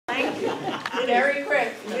Merry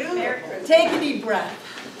Christmas. Merry Christmas. Take a deep breath.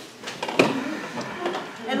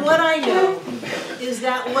 And what I know is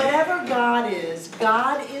that whatever God is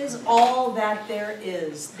all that there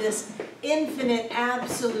is. This infinite,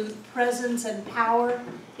 absolute presence and power.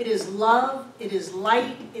 It is love, it is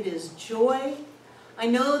light, it is joy. I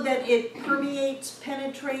know that it permeates,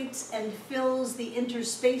 penetrates, and fills the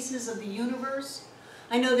interspaces of the universe.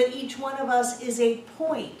 I know that each one of us is a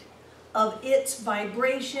point of its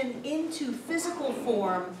vibration into physical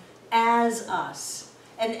form as us.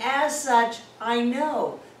 And as such, I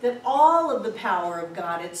know that all of the power of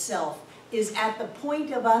God itself is at the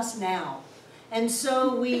point of us now. And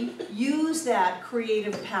so we use that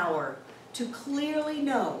creative power to clearly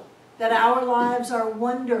know that our lives are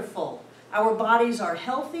wonderful, our bodies are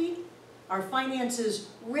healthy, our finances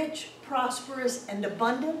rich, prosperous, and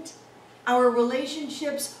abundant, our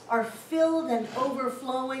relationships are filled and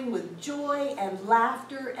overflowing with joy and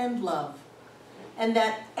laughter and love, and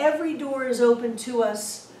that every door is open to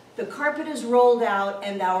us, the carpet is rolled out,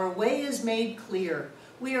 and our way is made clear.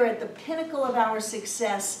 We are at the pinnacle of our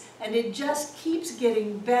success, and it just keeps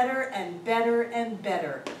getting better and better and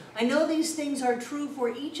better. I know these things are true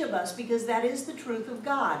for each of us because that is the truth of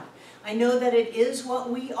God. I know that it is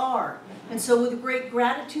what we are. And so with great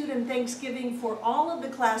gratitude and thanksgiving for all of the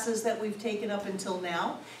classes that we've taken up until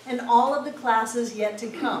now, and all of the classes yet to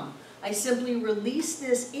come, I simply release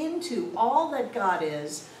this into all that God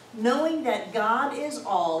is, knowing that God is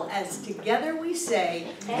all, as together we say,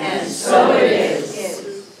 and so it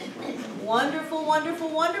is. Wonderful, wonderful,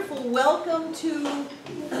 wonderful. Welcome to,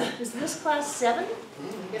 is this class 7?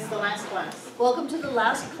 It's the last class. Welcome to the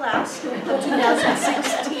last class of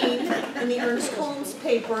 2016 in the Ernest Holmes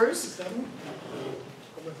papers.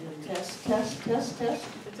 Test, test, test, test.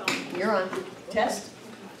 It's on. You're on. Test.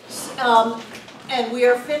 And we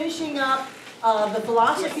are finishing up the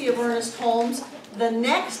philosophy of Ernest Holmes. The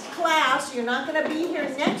next class, you're not going to be here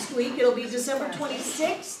next week. It'll be December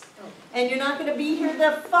 26th. And you're not going to be here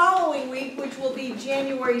the following week, which will be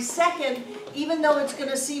January 2nd, even though it's going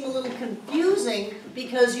to seem a little confusing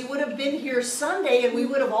because you would have been here Sunday and we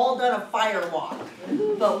would have all done a fire walk.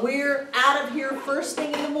 But we're out of here first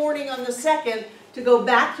thing in the morning on the 2nd to go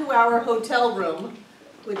back to our hotel room,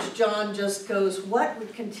 which John just goes, what, we're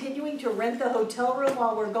continuing to rent the hotel room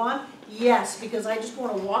while we're gone? Yes, because I just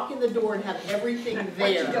want to walk in the door and have everything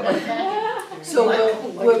there. So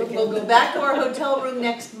we'll go back to our hotel room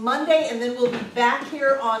next Monday, and then we'll be back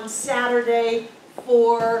here on Saturday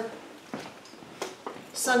for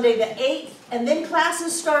Sunday the 8th, and then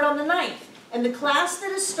classes start on the 9th. And the class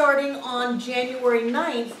that is starting on January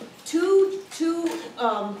 9th,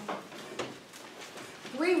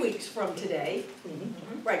 3 weeks from today,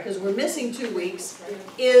 right, because we're missing 2 weeks,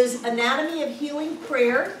 is Anatomy of Healing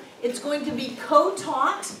Prayer. It's going to be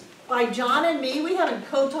co-taught by John and me. We haven't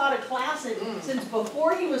co-taught a class since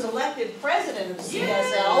before he was elected president of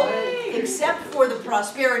CSL, except for the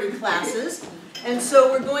prosperity classes. And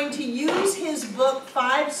so we're going to use his book,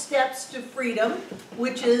 5 Steps to Freedom,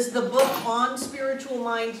 which is the book on spiritual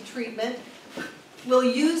mind treatment. We'll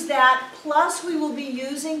use that, plus we will be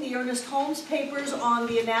using the Ernest Holmes papers on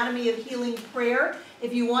the Anatomy of Healing Prayer.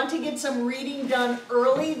 If you want to get some reading done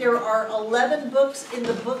early, there are 11 books in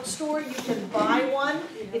the bookstore. You can buy one.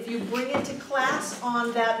 If you bring it to class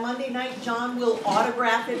on that Monday night, John will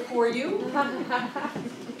autograph it for you.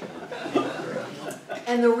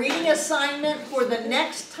 And the reading assignment for the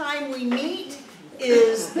next time we meet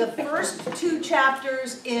is the first 2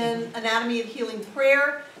 chapters in Anatomy of Healing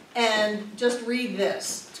Prayer. And just read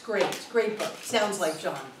this. It's great. It's a great book. Sounds like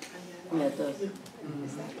John. Yeah, it does.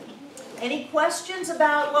 Any questions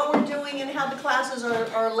about what we're doing and how the classes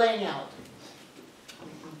are laying out?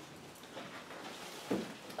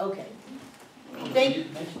 Okay. You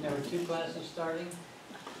mentioned there were 2 classes starting?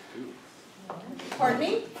 Pardon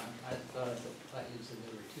me? I thought you said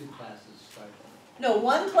there were 2 classes starting. No,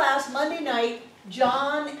 1 class Monday night.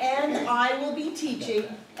 John and I will be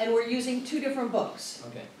teaching, and we're using 2 different books.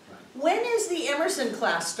 Okay. When is the Emerson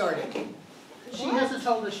class starting? She hasn't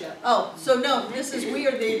told us yet. Oh, so no, we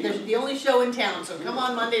are the only show in town, so come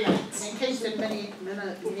on Monday nights. In case in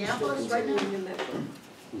Minneapolis right now.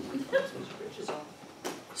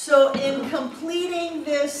 So in completing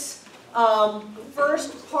this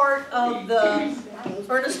first part of the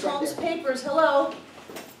Ernest Holmes papers, hello,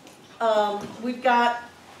 we've got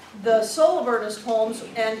the Soul of Ernest Holmes,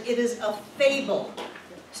 and it is a fable.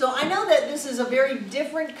 So I know that this is a very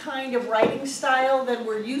different kind of writing style than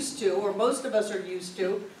we're used to, or most of us are used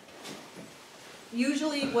to.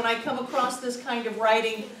 Usually when I come across this kind of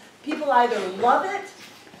writing, people either love it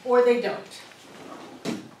or they don't.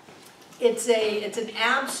 It's an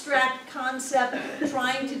abstract concept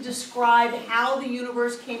trying to describe how the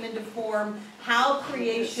universe came into form, how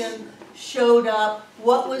creation showed up,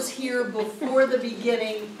 what was here before the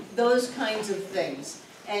beginning, those kinds of things.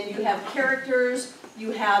 And you have characters,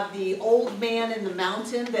 you have the old man in the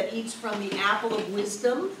mountain that eats from the apple of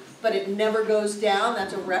wisdom, but it never goes down.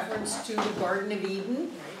 That's a reference to the Garden of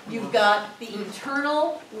Eden. You've got the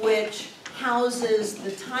eternal, which houses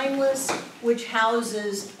the timeless, which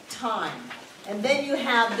houses time. And then you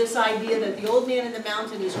have this idea that the old man in the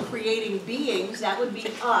mountain is creating beings, that would be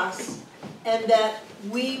us, and that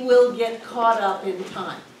we will get caught up in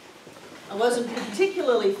time. I wasn't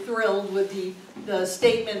particularly thrilled with the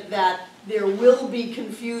statement that there will be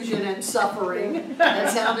confusion and suffering. That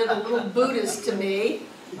sounded a little Buddhist to me.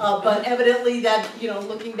 But evidently that,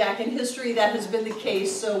 looking back in history, that has been the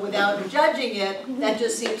case. So without judging it, that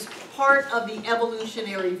just seems part of the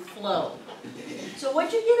evolutionary flow. So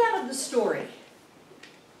what'd you get out of the story?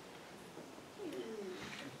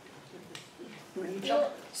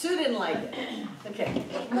 Sue didn't like it. Okay.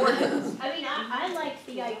 Morgan. I mean, I liked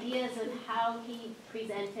the ideas of how he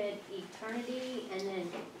presented eternity and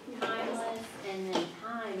then timeless and then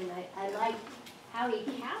time, and I liked how he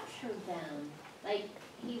captured them. Like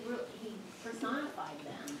he personified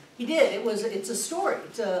them. He did. It's a story.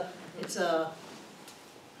 It's a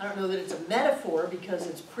I don't know that it's a metaphor because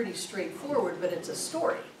it's pretty straightforward, but it's a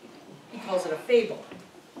story. He calls it a fable.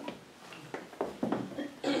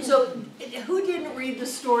 So, who didn't read the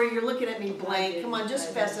story? You're looking at me blank. Come on, just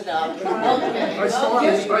fess it up. Okay. I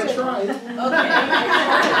tried.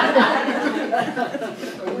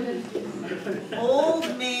 Okay.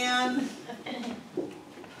 Old man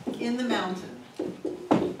in the mountain.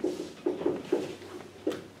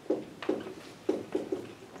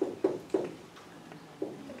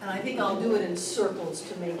 And I think I'll do it in circles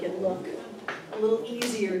to make it look a little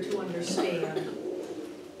easier to understand.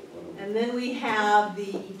 And then we have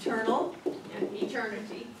the eternal. And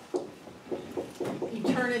eternity.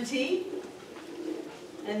 Eternity.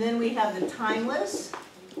 And then we have the timeless.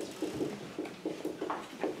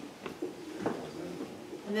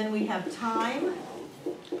 And then we have time.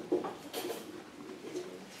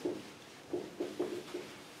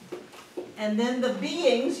 And then the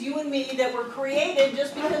beings, you and me, that were created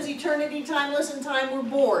just because eternity, timeless, and time were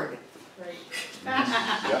bored. Right.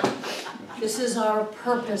 This is our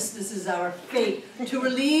purpose, this is our fate, to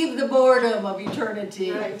relieve the boredom of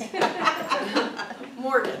eternity. Right.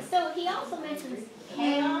 Morgan. So he also mentions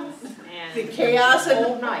chaos The chaos and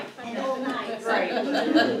Old night. and old night.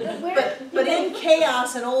 Right. but in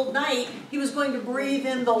chaos and old night, he was going to breathe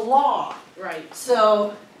in the law. Right.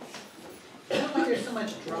 So I don't like there's so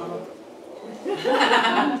much drama.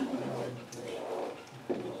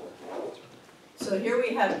 So here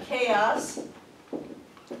we have chaos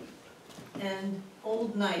and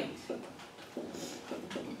old night.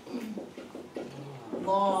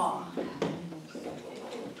 Law.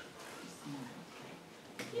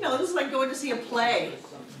 This is like going to see a play.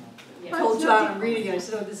 I told John I'm reading it. I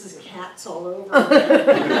said, oh, this is cats all over.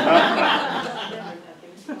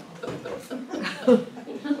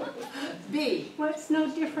 B. Well, it's no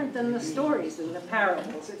different than the stories in the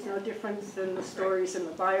parables. It's no different than the stories in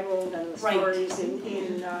the Bible, than the stories in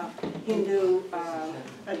Hindu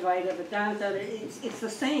Advaita Vedanta. It's the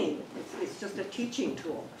same. It's just a teaching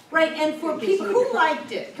tool. Right, and for people who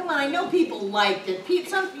liked it, come on, I know people liked it.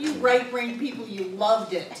 Some of you right-brain people, you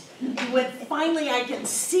loved it. You went, finally I can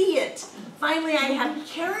see it. Finally I have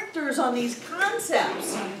characters on these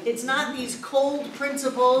concepts. It's not these cold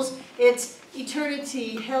principles. It's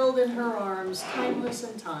eternity held in her arms, timeless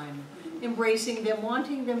in time, embracing them,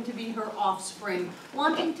 wanting them to be her offspring,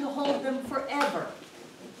 wanting to hold them forever.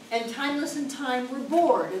 And timeless in time were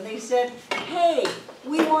bored, and they said, hey,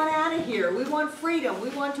 we want out of here, we want freedom, we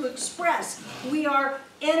want to express, we are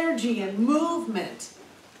energy and movement,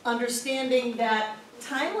 understanding that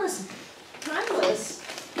timeless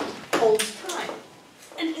holds time.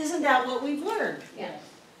 And isn't that what we've learned? Yes.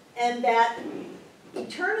 And that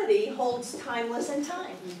eternity holds timeless and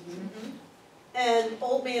time. And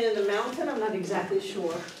Old Man in the Mountain, I'm not exactly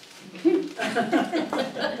sure.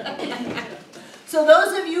 So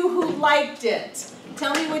those of you who liked it,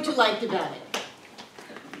 tell me what you liked about it.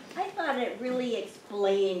 I thought it really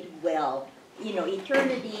explained well,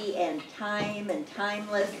 eternity and time and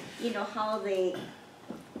timeless, how they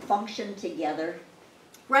function together.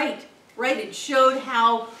 Right. It showed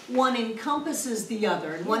how one encompasses the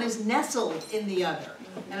other and one is nestled in the other.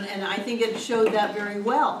 And I think it showed that very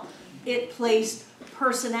well. It placed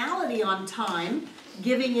personality on time,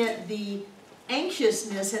 giving it the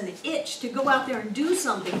anxiousness and the itch to go out there and do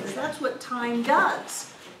something, because that's what time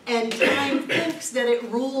does. And time thinks that it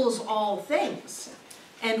rules all things.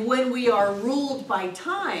 And when we are ruled by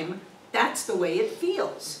time, that's the way it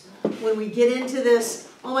feels. When we get into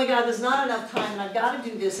this, oh my God, there's not enough time, and I've got to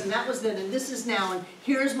do this, and that was then, and this is now, and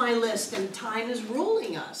here's my list, and time is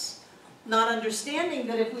ruling us. Not understanding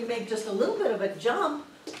that if we make just a little bit of a jump,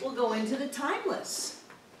 we'll go into the timeless.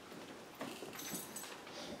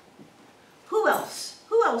 Who else?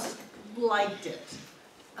 Who else liked it?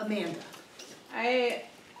 Amanda. I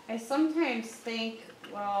sometimes think,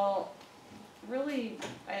 well, really,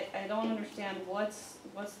 I don't understand what's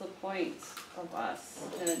the point of us,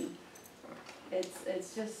 and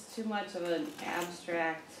it's just too much of an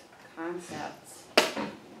abstract concept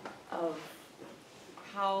of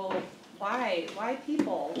why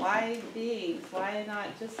people, why beings, why not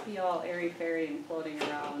just be all airy-fairy and floating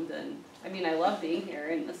around. And I mean, I love being here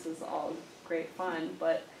and this is all great fun,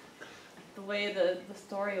 but the way the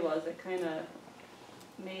story was, it kind of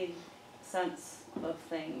made sense of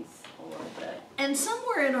things a little bit. And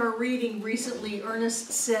somewhere in our reading recently,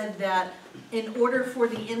 Ernest said that in order for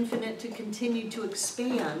the infinite to continue to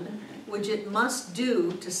expand, which it must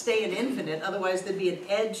do to stay an infinite, otherwise there'd be an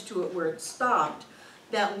edge to it where it stopped,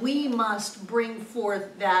 that we must bring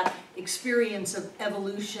forth that experience of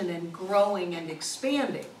evolution and growing and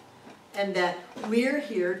expanding, and that we're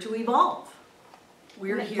here to evolve.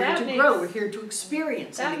 We're here to grow, we're here to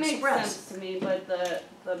experience and express. That makes sense to me, but the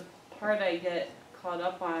part I get caught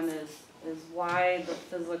up on is why the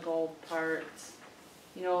physical part,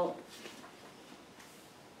 you know.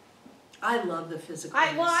 I love the physical.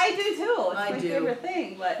 Well, I do too. It's my do. favorite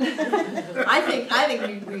thing, but. I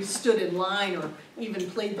think we stood in line or even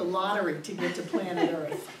played the lottery to get to planet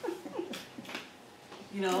Earth.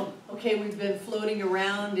 You know, okay, we've been floating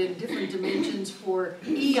around in different dimensions for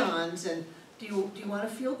eons, and do you want to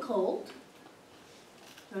feel cold? Do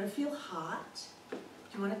you want to feel hot? Do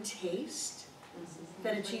you want to taste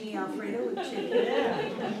fettuccine alfredo with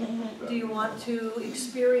chicken? Do you want to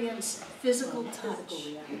experience physical touch?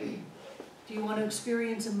 Do you want to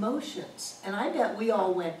experience emotions? And I bet we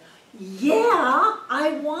all went, yeah,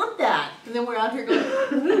 I want that. And then we're out here going,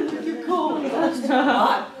 you're cold, that's too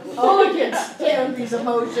hot. Oh, I can't stand these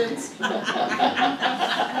emotions.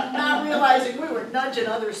 Not realizing we were nudging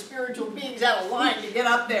other spiritual beings out of line to get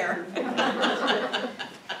up there.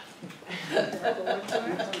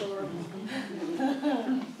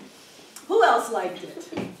 Who else liked it?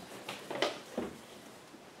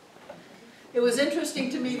 It was interesting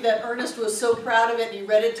to me that Ernest was so proud of it, and he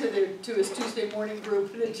read it to his Tuesday morning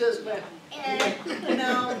group, and it just went,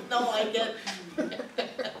 no, don't like it.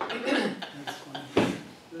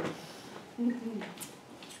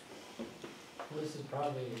 Well, this is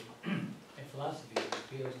probably a philosophy that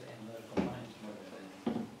appeals to analytical minds more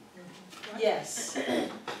than Yes.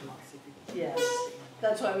 Yes.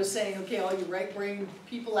 That's why I was saying, okay, all you right-brained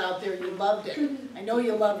people out there, you loved it. I know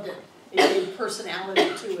you loved it. It gave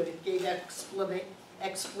personality to it. It gave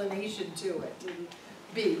explanation to it.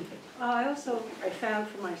 B. I found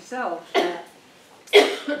for myself that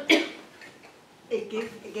it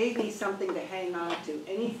gave me something to hang on to.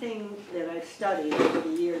 Anything that I've studied over the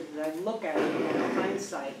years, that I look at it in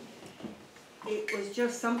hindsight, it was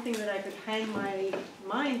just something that I could hang my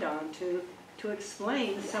mind on to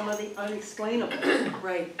explain some of the unexplainable.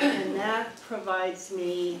 Right. And that provides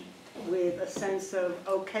me with a sense of,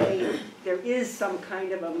 okay, there is some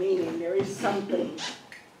kind of a meaning, there is something.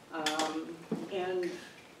 And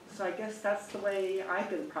so I guess that's the way I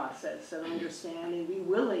can process and understand and be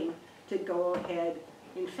willing to go ahead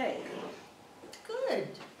in faith. Good.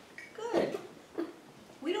 Good.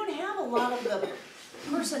 We don't have a lot of the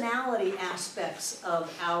personality aspects of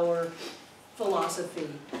our philosophy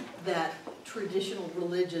that traditional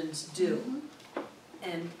religions do.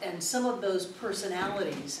 And some of those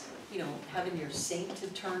personalities, you know, having your saint to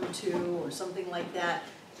turn to or something like that,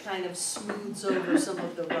 kind of smooths over some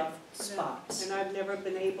of the rough spots. And I've never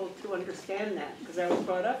been able to understand that because I was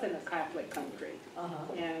brought up in a Catholic country.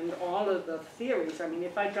 And all of the theories, I mean,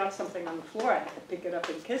 if I dropped something on the floor, I had to pick it up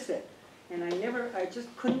and kiss it. And I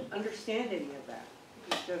just couldn't understand any of that.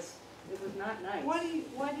 It was not nice.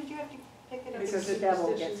 Why did you have to pick it up? Because the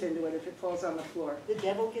devil gets into it if it falls on the floor. The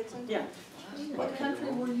devil gets into it? Yeah, What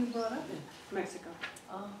country were you brought up in? Mexico.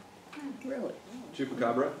 Oh. Really?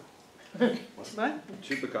 Chupacabra? What?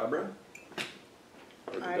 Chupacabra?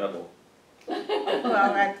 Or the I- devil?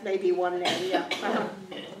 Well, that may be one name, yeah.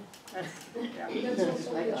 That's, yeah.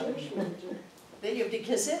 Then you have to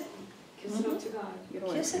kiss it? Kiss it up to God. You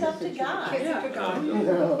don't Kiss have it up to God. Kiss it to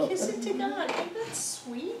God. Kiss it to God. Ain't that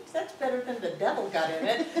sweet? That's better than the devil got in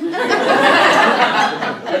it. I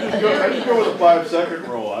just go with a 5-second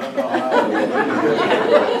rule. I don't know how.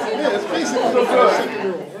 Yeah, it's basically so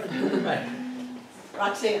good. Right.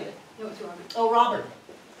 Roxanne. No, it's Robert. Oh, Robert.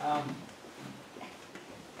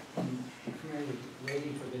 Familiar with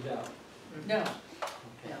Waiting for Godot? No.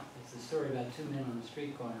 Okay. It's a story about two men on the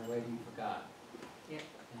street corner waiting for God. Yeah.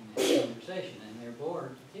 And they have a conversation, and they're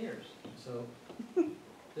bored to tears. So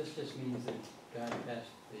this just means that God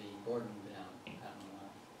passed the boredom down. I don't know.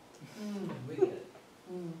 Mm. We get it.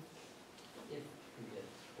 Mm. If we get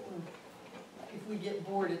bored. If we get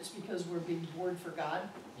bored, it's because we're being bored for God.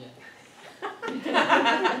 Yeah. And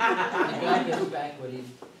God gets back what he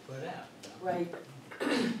put out. You know? Right.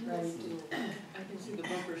 Right. I can see the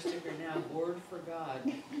bumper sticker now, bored for God.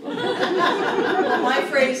 Well, my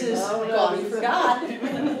phrase is coffee for God.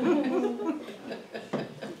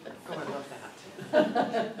 Oh, I love that.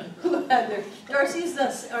 Who had their, Darcy's,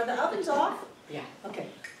 are the ovens off? Yeah. Okay.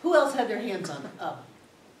 Who else had their hands on up?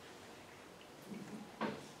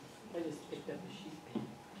 I just picked up a sheet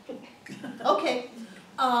pen. Okay.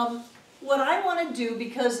 What I want to do,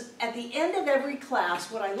 because at the end of every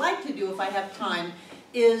class, what I like to do if I have time,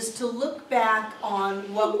 is to look back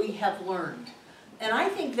on what we have learned. And I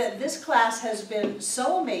think that this class has been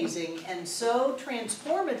so amazing and so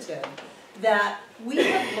transformative that we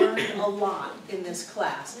have learned a lot in this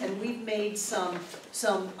class, and we've made some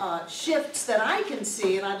shifts that I can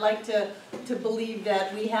see, and I'd like to believe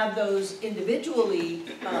that we have those individually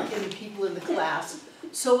in the people in the class.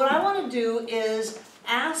 So what I want to do is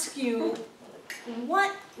ask you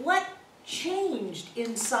what changed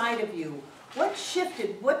inside of you? What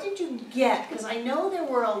shifted? What did you get? Because I know there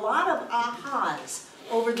were a lot of ahas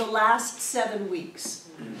over the last 7 weeks.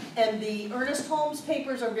 And the Ernest Holmes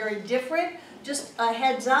papers are very different. Just a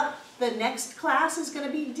heads up, the next class is going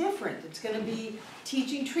to be different. It's going to be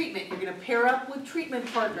teaching treatment. You're going to pair up with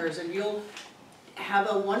treatment partners, and you'll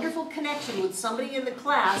have a wonderful connection with somebody in the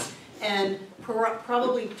class and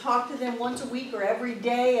probably talk to them once a week or every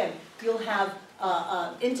day, and you'll have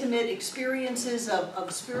intimate experiences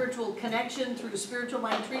of spiritual connection through spiritual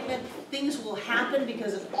mind treatment. Things will happen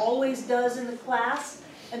because it always does in the class.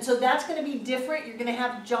 And so that's going to be different. You're going to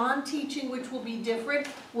have John teaching, which will be different.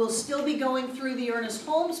 We'll still be going through the Ernest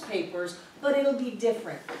Holmes papers, but it'll be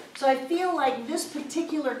different. So I feel like this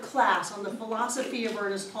particular class on the philosophy of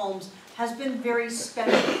Ernest Holmes has been very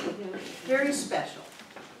special, very special.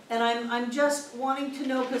 And I'm just wanting to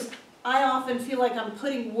know, because I often feel like I'm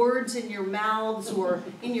putting words in your mouths or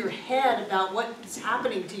in your head about what's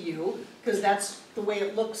happening to you, because that's the way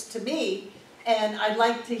it looks to me. And I'd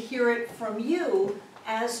like to hear it from you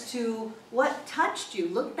as to what touched you.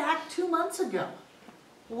 Look back 2 months ago.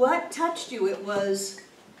 What touched you? It was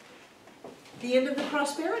the end of the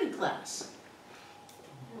prosperity class.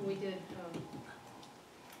 We did,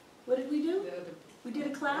 What did we do? the We did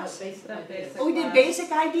a class? basic That ideas. basic Oh, we did class.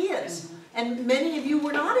 basic ideas. And many of you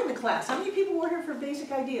were not in the class. How many people were here for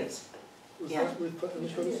basic ideas? Yeah. You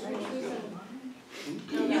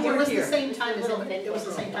It were was the here. same time as it was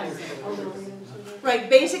the same time as Right,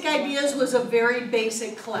 basic ideas was a very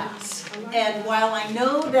basic class. And while I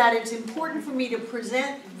know that it's important for me to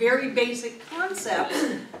present very basic concepts,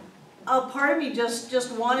 a part of me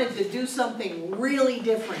just wanted to do something really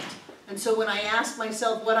different. And so when I asked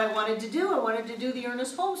myself what I wanted to do, I wanted to do the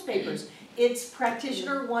Ernest Holmes papers. It's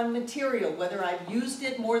practitioner one material, whether I've used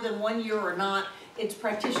it more than 1 year or not, it's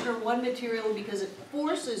practitioner one material because it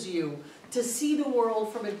forces you to see the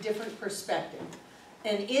world from a different perspective.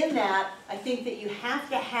 And in that, I think that you have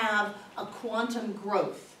to have a quantum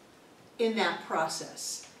growth in that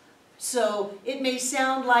process. So it may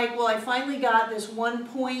sound like, well, I finally got this 1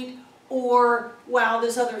 point, or, wow,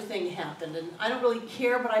 this other thing happened. And I don't really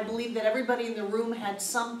care, but I believe that everybody in the room had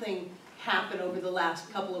something happen over the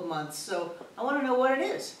last couple of months. So I want to know what it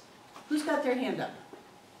is. Who's got their hand up?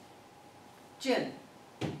 Jen.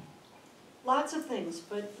 Lots of things,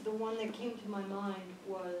 but the one that came to my mind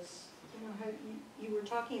was, you know, how you were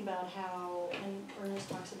talking about how, and Ernest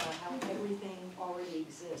talks about how everything already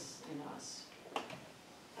exists in us.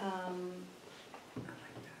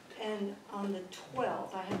 And on the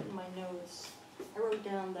 12th, I have it in my notes, I wrote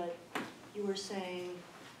down that you were saying,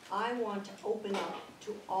 I want to open up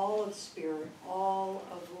to all of spirit, all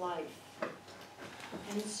of life.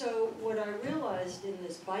 And so what I realized in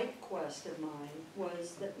this bike quest of mine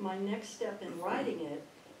was that my next step in writing it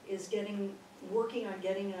is working on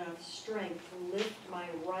getting enough strength to lift my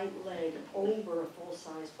right leg over a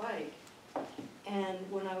full-size bike. And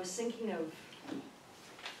when I was thinking of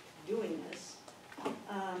doing this,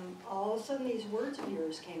 all of a sudden these words of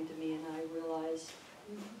yours came to me and I realized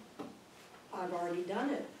I've already done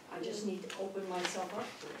it. I just need to open myself up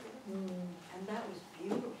to it. And that was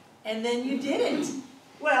beautiful. And then you did it.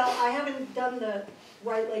 Well, I haven't done the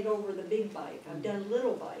right leg over the big bike. I've done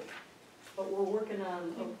little bike. But we're working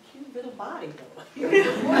on Oh, cute little body though.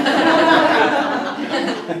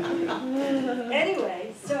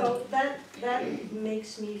 Anyway, so that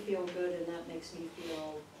makes me feel good and that makes me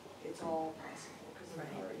feel it's all possible because it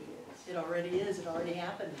already is. It already is, it already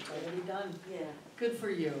happened, it's already done. Yeah. Good for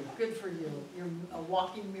you, good for you. You're a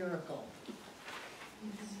walking miracle.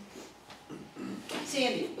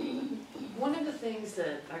 Sandy? One of the things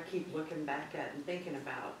that I keep looking back at and thinking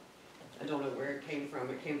about, I don't know where it came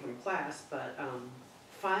from class, but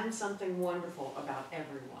find something wonderful about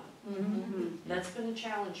everyone. That's been a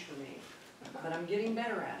challenge for me, but I'm getting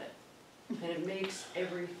better at it. And it makes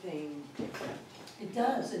everything different. It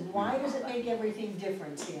does, and why does it make everything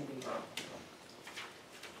different, Sandy?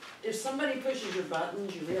 If somebody pushes your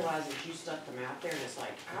buttons, you realize that you stuck them out there and it's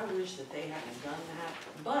like, I wish that they hadn't done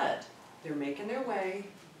that, but they're making their way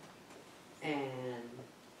and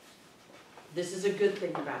this is a good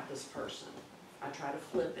thing about this person. I try to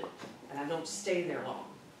flip it and I don't stay there long.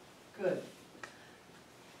 Good.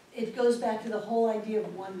 It goes back to the whole idea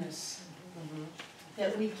of oneness.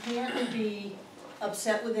 That we can't be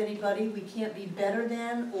upset with anybody, we can't be better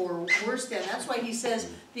than or worse than. That's why he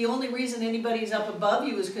says the only reason anybody's up above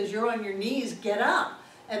you is because you're on your knees, get up.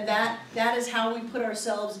 And that is how we put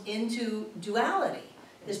ourselves into duality,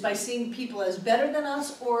 is by seeing people as better than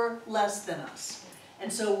us or less than us.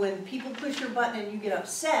 And so when people push your button and you get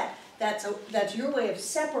upset, that's your way of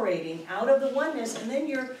separating out of the oneness, and then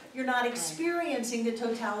you're not experiencing the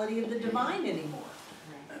totality of the divine anymore.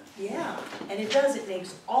 Yeah, and it does, it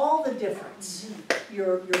makes all the difference.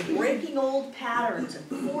 You're breaking old patterns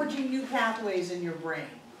and forging new pathways in your brain.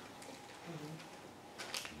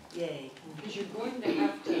 Yay. Because you're going to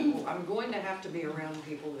have to, well, I'm going to have to be around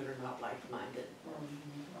people that are not like-minded.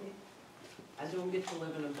 I don't get to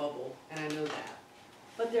live in a bubble, and I know that.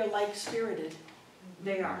 But they're like-spirited.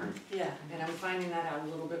 They are, Yeah, and I'm finding that out a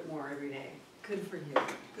little bit more every day. good for you,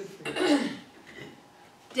 good for you.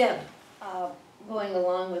 Deb? Going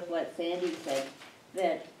along with what Sandy said,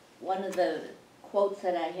 that one of the quotes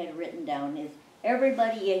that I had written down is,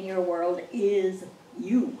 everybody in your world is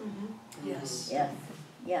you. Yes. Yes,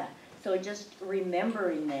 yeah. So just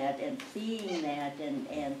remembering that and seeing that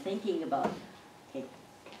and thinking about, okay,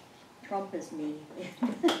 Trump is me,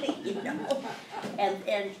 you know,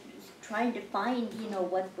 and trying to find, you know,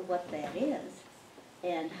 what that is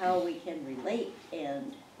and how we can relate,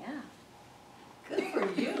 and yeah. Good for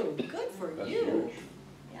you, good for That's you. huge.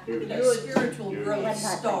 Yeah. Huge. You're a spiritual Huge. growth I'm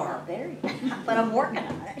star. not there yet, but I'm working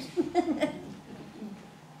on it.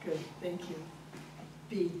 Good, thank you.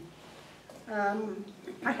 B?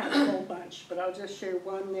 I have a whole bunch, but I'll just share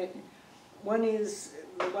one is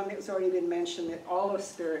the one that's already been mentioned, that all of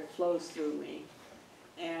spirit flows through me,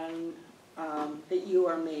 and that you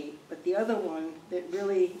are me. But the other one that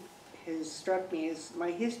really has struck me is,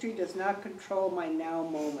 my history does not control my now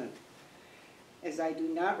moment, as I do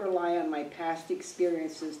not rely on my past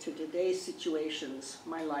experiences to today's situations.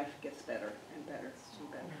 My life gets better and better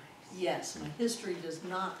and better. Yes, my history does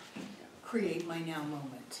not create my now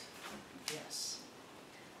moment. Yes.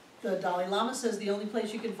 The Dalai Lama says the only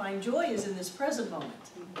place you can find joy is in this present moment.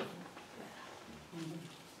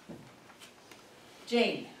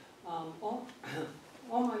 Jane? All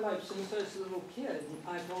my life, since I was a little kid,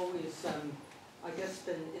 I've always, I guess,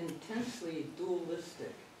 been intensely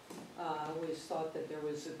dualistic. I always thought that there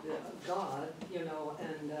was a God, you know,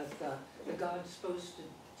 and that the God's supposed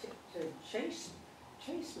to chase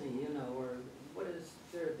me, you know, or what is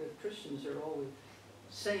there? The Christians are always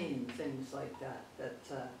saying things like that. That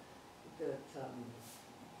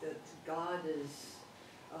God is,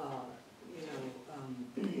 you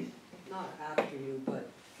know, not after you, but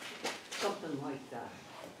something like that.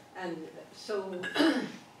 And so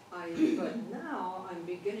but now I'm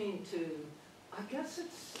beginning to, I guess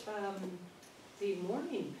it's the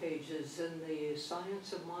morning pages in the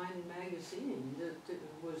Science of Mind magazine that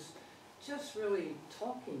was just really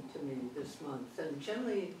talking to me this month. And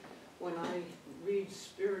generally, when I read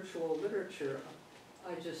spiritual literature,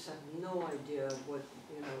 I just have no idea what,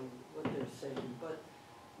 you know, what they're saying.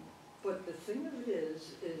 But the thing of it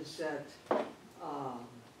is that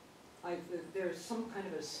there's some kind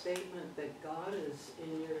of a statement that God is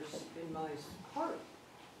in my heart,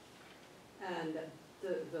 and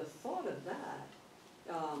the thought of that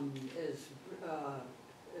is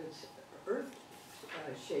earth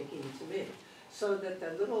shaking to me. So that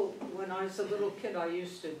when I was a little kid, I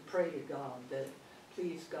used to pray to God that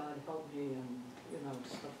please God help me and, you know,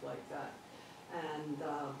 stuff like that. And,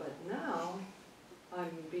 but now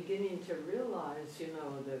I'm beginning to realize, you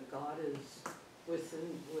know, that God is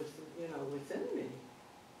within me.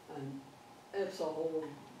 And it's a whole,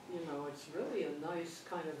 you know, it's really a nice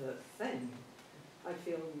kind of a thing. I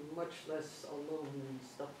feel much less alone and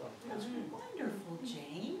stuff like that. That's wonderful,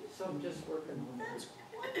 Jane. So I'm just working on that. That's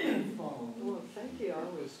wonderful. Well, thank you, I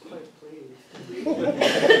was quite pleased.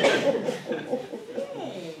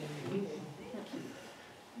 Yay.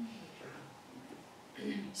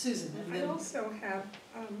 Susan, and I then also have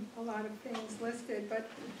a lot of things listed, but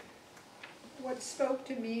what spoke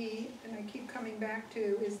to me, and I keep coming back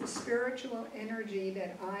to, is the spiritual energy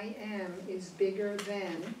that I am is bigger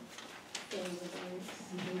than. Fill in the blanks.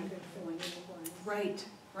 I've been filling in the blanks. right,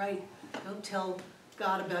 right. Don't tell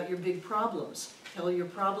God about your big problems. Tell your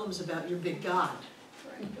problems about your big God.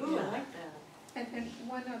 Right. Ooh, I like that. And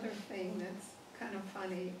one other thing that's kind of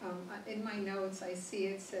funny, in my notes I see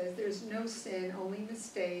it says, there's no sin, only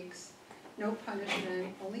mistakes, no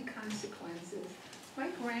punishment, only consequences. My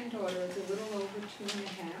granddaughter is a little over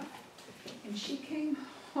 2.5, and she came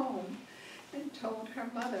home and told her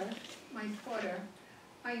mother, my daughter,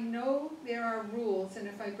 I know there are rules, and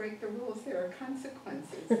if I break the rules, there are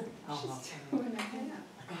consequences. She's 2.5.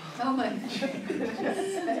 Oh my God.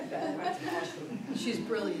 She's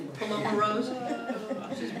brilliant. Paloma Rose,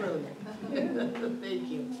 she's brilliant. Thank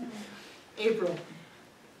you. April.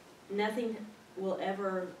 Nothing will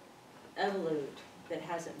ever evolute that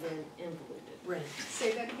hasn't been involuted. Right.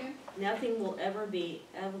 Say that again? Nothing will ever be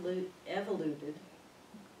evoluted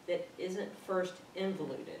that isn't first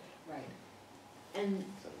involuted. Right. And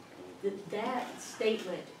that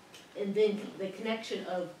statement, and then the connection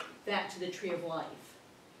of that to the tree of life,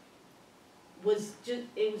 was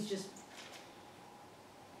just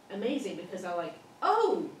amazing, because I like,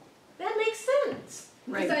 oh, that makes sense.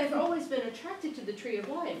 Because Right. I've always been attracted to the tree of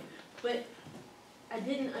life, but I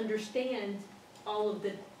didn't understand all of the,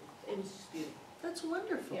 it was just beautiful. That's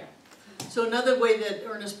wonderful. Yeah. So another way that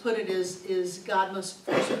Ernest put it is God must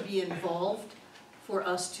first be involved for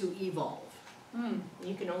us to evolve.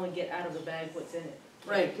 You can only get out of the bag what's in it.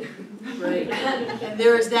 Right, right. And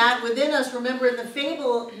there is that within us. Remember in the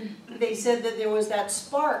fable, they said that there was that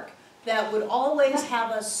spark that would always have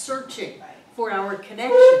us searching for our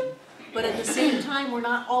connection. But at the same time, we're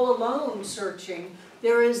not all alone searching.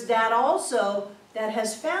 There is that also that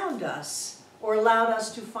has found us or allowed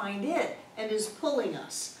us to find it and is pulling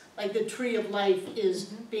us. Like the tree of life is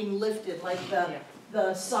being lifted, like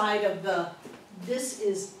the side of this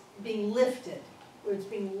is being lifted, or it's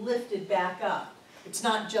being lifted back up. It's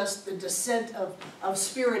not just the descent of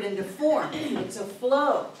spirit into form. It's a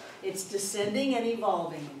flow. It's descending and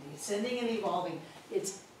evolving, and descending and evolving.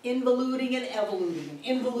 It's involuting and evoluting, and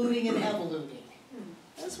involuting and evoluting.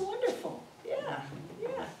 That's wonderful. Yeah,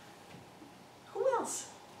 yeah. Who else?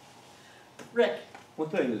 Rick. One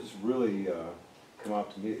thing that's really come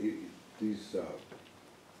out to me, these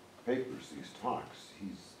papers, these talks,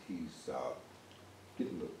 he's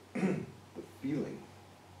getting the feeling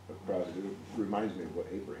across. It reminds me of what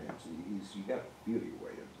Abraham said. You got to feel your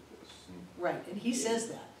way into this. Right, and he says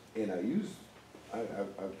that. And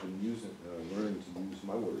I've been learning to use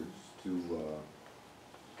my words to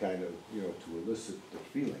kind of, to elicit the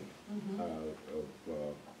feeling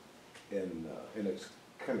and it's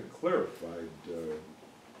kind of clarified.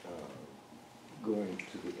 Going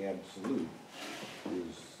to the absolute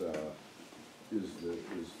is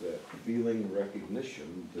that feeling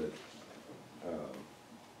recognition that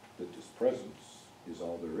that this presence is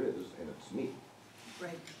all there is, and it's me.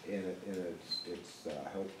 Right. And it's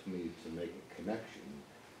helped me to make a connection.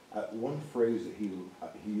 One phrase that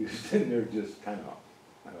he used in there, just kind of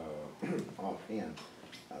offhand,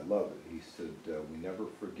 I love it. He said, "We never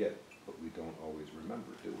forget, but we don't always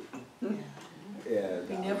remember, do we?" Yeah. And,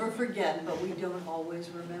 We never forget, but we don't always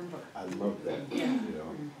remember. I love that, Yeah.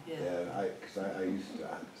 Yeah. And because I used to,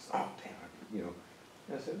 oh damn, and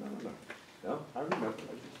I said, no, I remember.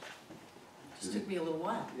 Just took me a little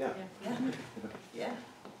while. Yeah. Yeah, yeah,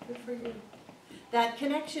 good for you. That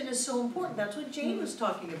connection is so important. That's what Jane was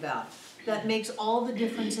talking about. That makes all the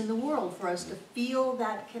difference in the world for us to feel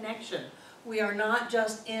that connection. We are not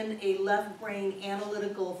just in a left brain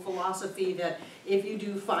analytical philosophy that if you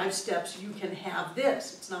do 5 steps, you can have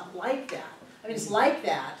this. It's not like that. I mean, it's like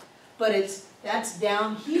that, but that's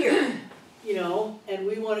down here, and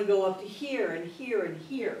we want to go up to here and here and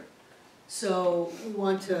here. So we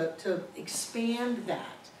want to expand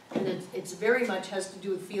that. And it's very much has to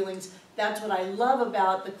do with feelings. That's what I love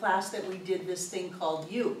about the class that we did, this thing called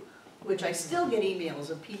You, which I still get emails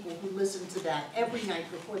of people who listen to that every night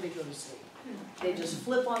before they go to sleep. They just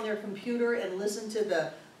flip on their computer and listen to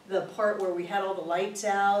the part where we had all the lights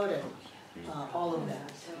out and all of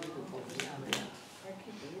that.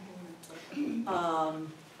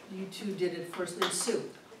 You two did it first, then Sue.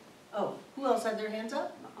 Oh, who else had their hands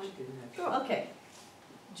up? I didn't have. Okay.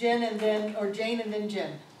 Jen and then, or Jane and then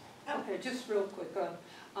Jen. Okay, just real quick,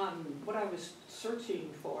 what I was searching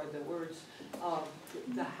for, the words,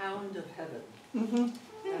 the hound of heaven. Mm-hmm.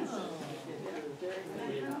 That's very good.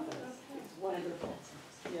 It's wonderful.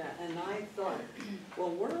 Yeah, and I thought,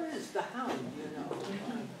 well, where is the hound, you know?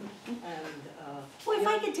 And, Well, if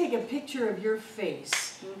I could take a picture of your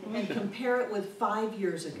face and compare it with 5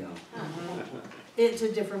 years ago, it's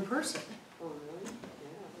a different person. oh,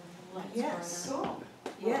 really? Yeah. Yes, Cool. Well,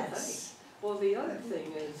 yes. thanks. Well, the other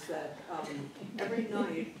thing is that every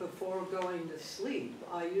night before going to sleep,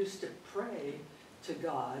 I used to pray to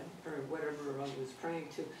God, or whatever I was praying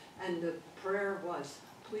to, and the prayer was,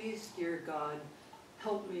 please, dear God,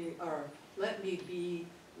 help me, or let me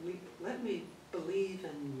believe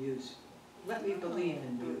in you. Let me believe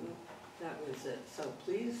in you. That was it. So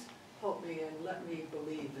please help me and let me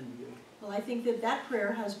believe in you. Well, I think that that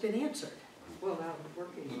prayer has been answered, Well, I'm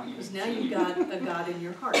working on it. because now you've got a God in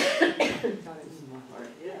your heart. God is in my heart,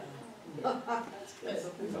 yeah. That's good.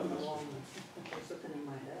 Something's on the wall. There's something in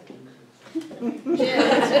my head.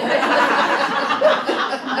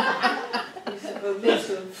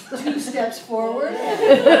 Two steps forward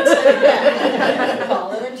and one step back.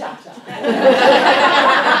 Call it a cha-cha.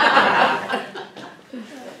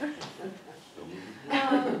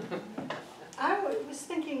 I was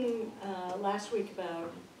thinking last week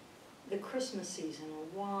about the Christmas season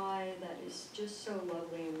and why that is just so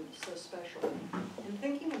lovely and so special. And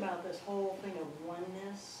thinking about this whole thing of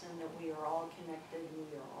oneness and that we are all connected and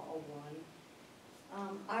we are all one.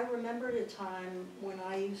 I remembered a time when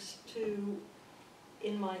I used to,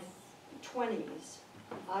 in my 20s,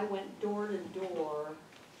 I went door to door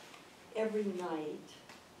every night,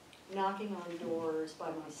 knocking on doors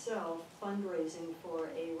by myself, fundraising for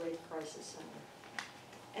a rape crisis center.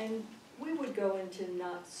 And we would go into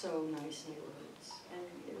not so nice neighborhoods, and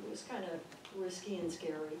it was kind of risky and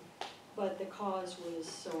scary, but the cause was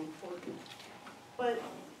so important. But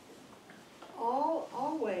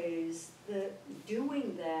always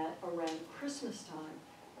doing that around Christmas time,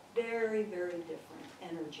 very, very different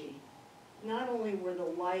energy. Not only were the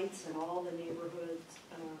lights in all the neighborhoods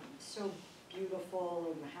so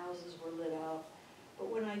beautiful and the houses were lit up, but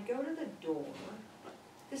when I go to the door,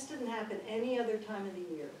 this didn't happen any other time of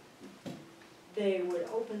the year. They would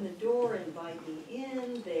open the door, invite me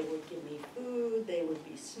in, they would give me food, they would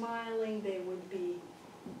be smiling, they would be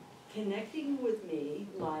connecting with me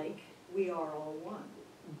like we are all one.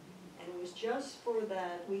 And it was just for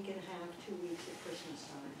that week and a half, 2 weeks at Christmas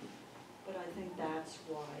time. But I think that's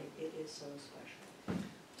why it is so special.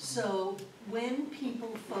 So when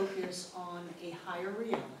people focus on a higher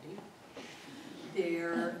reality,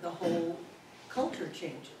 the whole culture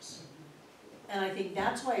changes. And I think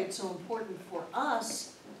that's why it's so important for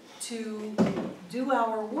us to do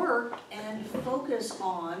our work and focus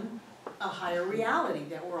on a higher reality,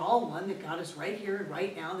 that we're all one, that God is right here and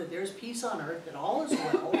right now, that there's peace on earth, that all is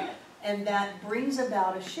well, and that brings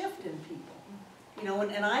about a shift in people. You know,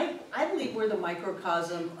 and I believe we're the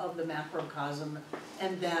microcosm of the macrocosm,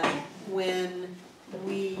 and that when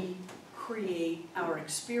we create our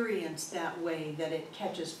experience that way, that it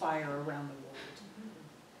catches fire around the world.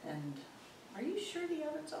 And are you sure the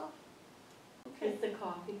oven's off? It's the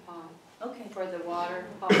coffee pot Okay. for the water,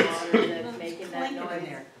 hot water that's making that Clanking in noise.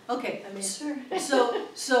 there. Okay. I mean, So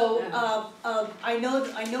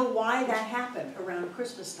I know why that happened around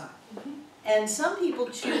Christmas time. And some people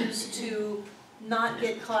choose to not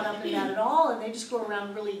get caught up in that at all, and they just go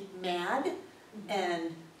around really mad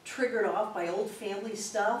and triggered off by old family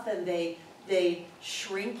stuff, and they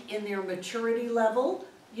shrink in their maturity level,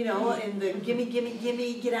 you know, in the gimme, gimme,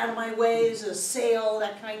 gimme, get out of my way, is a sale,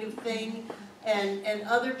 that kind of thing. And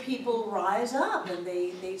other people rise up and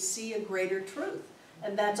they see a greater truth.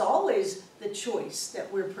 And that's always the choice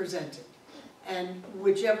that we're presented. And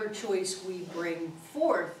whichever choice we bring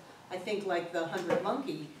forth, I think like the 100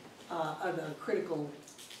 monkey, the critical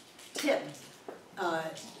tip,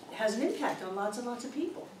 has an impact on lots and lots of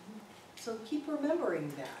people. So keep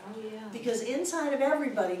remembering that. Oh, yeah. Because inside of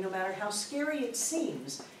everybody, no matter how scary it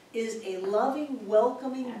seems, is a loving,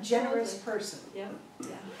 welcoming, generous person. Yep.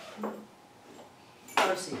 Yeah.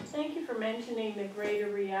 Darcy. Thank you for mentioning the greater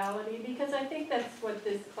reality, because I think that's what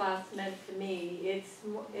this class meant to me.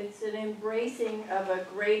 It's an embracing of a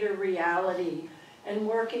greater reality and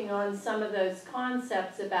working on some of those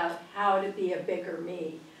concepts about how to be a bigger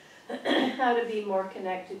me. how to be more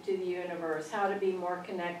connected to the universe, how to be more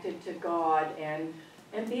connected to God, and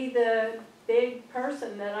be the big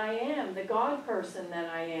person that I am, the God person that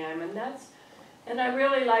I am, and I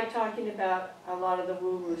really like talking about a lot of the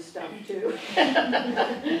woo-woo stuff too,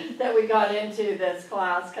 that we got into this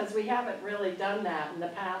class, because we haven't really done that in the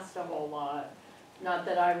past a whole lot. Not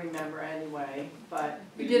that I remember anyway, but.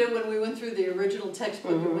 We did it when we went through the original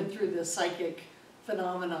textbook, we went through the psychic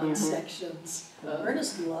phenomenon sections.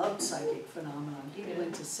 Ernest loved psychic phenomenon. He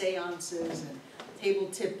went to seances and table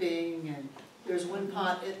tipping, and there's one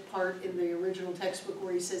part in the original textbook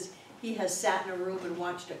where he says he has sat in a room and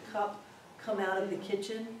watched a cup come out of the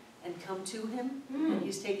kitchen and come to him, and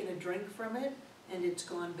he's taken a drink from it, and it's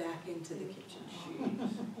gone back into the kitchen.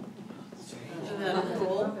 Isn't that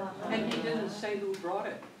cool? And he didn't say who brought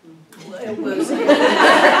it. It was.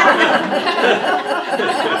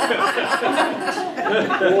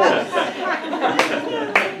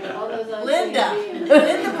 Linda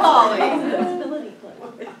Polly.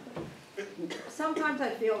 Sometimes I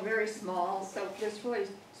feel very small, so this really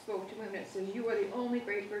spoke to me when it says, you are the only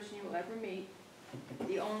great person you will ever meet,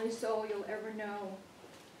 the only soul you'll ever know,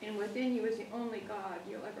 and within you is the only God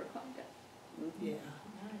you'll ever contact. Yeah.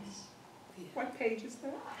 Nice. What page is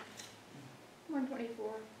that?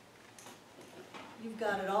 124. You've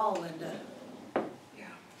got it all, Linda.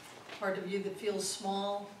 Yeah. Part of you that feels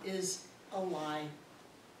small is a lie.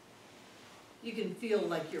 You can feel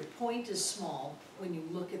like your point is small when you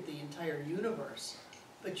look at the entire universe,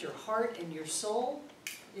 but your heart and your soul,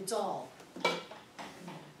 it's all. I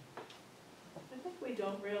think we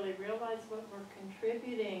don't really realize what we're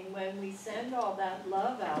contributing when we send all that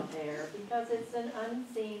love out there, because it's an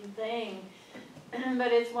unseen thing.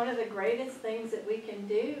 But it's one of the greatest things that we can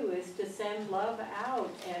do is to send love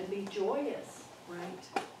out and be joyous. Right.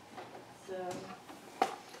 So,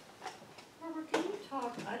 Barbara, can you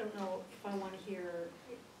talk, I don't know if I want to hear,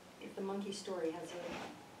 if the monkey story has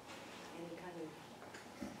any kind of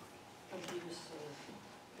abuse or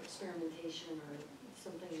experimentation or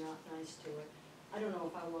something not nice to it. I don't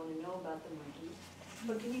know if I want to know about the monkey,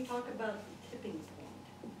 but can you talk about the tipping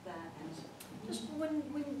point, that and Just when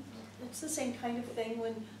it's the same kind of thing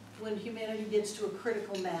when humanity gets to a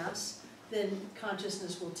critical mass, then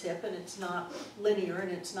consciousness will tip, and it's not linear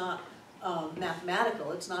and it's not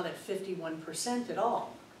mathematical. It's not at 51% at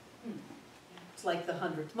all. It's like the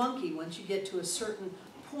 100th monkey. Once you get to a certain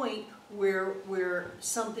point where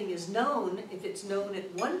something is known, if it's known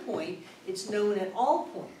at one point, it's known at all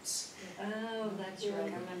points. Oh, that's right, I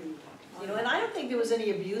remember you talking. You know, and I don't think there was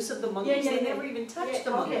any abuse of the monkeys. They never even touched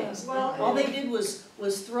the monkeys. Well, All they did was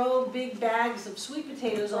throw big bags of sweet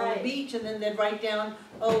potatoes on the Right. beach, and then they'd write down,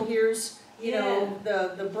 oh, here's, you know,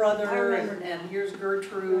 the brother, I remember now. and here's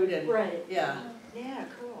Gertrude, and, Right. yeah. Yeah,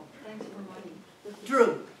 cool, thanks for reminding me.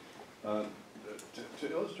 Drew.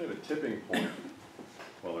 To illustrate a tipping point,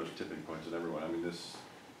 well, there's tipping points in everyone. I mean, this,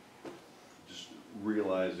 just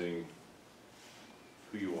realizing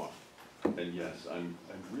who you are. And yes, I'm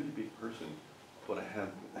a really big person, but I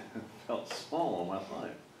have felt small all my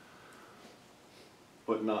life.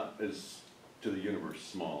 But not as, to the universe,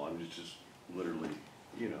 small. I'm just literally,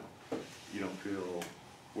 you know, you don't feel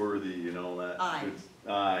worthy and all that. I.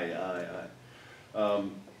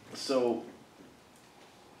 So,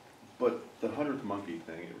 but the 100th monkey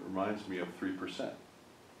thing, it reminds me of 3%.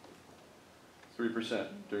 3%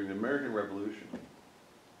 during the American Revolution.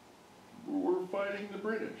 We're fighting the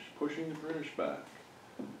British, pushing the British back.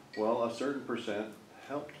 Well, a certain percent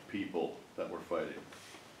helped people that were fighting.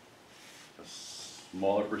 A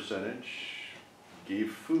smaller percentage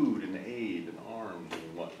gave food and aid and arms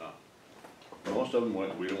and whatnot. Most of them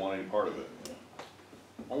went, we don't want any part of it.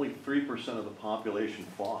 Only 3% of the population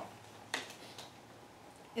fought.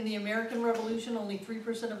 In the American Revolution, only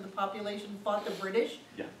 3% of the population fought the British?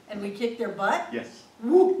 Yeah. And we kicked their butt? Yes.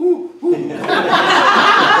 Woo, woo, woo.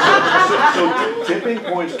 So tipping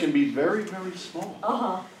points can be very, very small.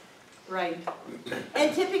 Uh-huh, right.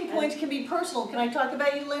 And tipping points can be personal. Can I talk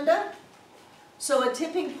about you, Linda? So a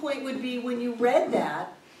tipping point would be when you read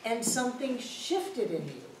that and something shifted in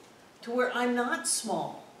you to where I'm not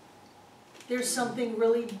small. There's something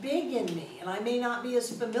really big in me, and I may not be as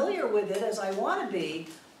familiar with it as I want to be,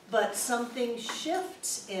 but something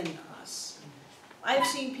shifts in us. I've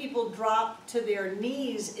seen people drop to their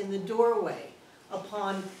knees in the doorway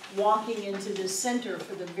upon walking into this center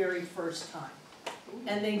for the very first time,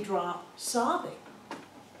 and they drop sobbing.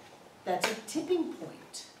 That's a tipping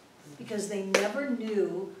point, because they never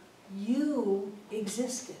knew you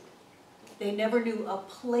existed. They never knew a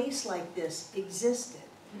place like this existed.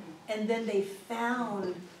 And then they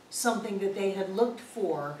found something that they had looked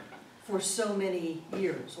for for so many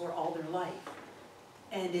years or all their life.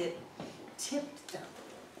 And it tipped them.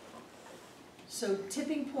 So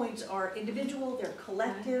tipping points are individual, they're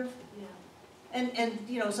collective, and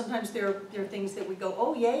you know, sometimes they're things that we go,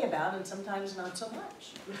 oh yay about, and sometimes not so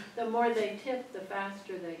much. The more they tip, the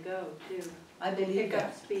faster they go too. I They believe pick up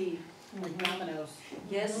that. speed. Like dominoes.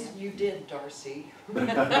 Yes, you did, Darcy.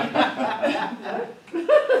 Yes,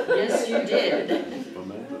 you did.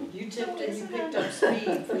 Momentum. You tipped and you picked up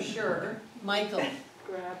speed for sure. Michael,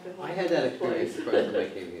 Grab the whole I had that place. experience the first time I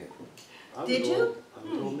came here. I was Did you? I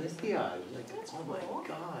was all misty-eyed, I was like, oh my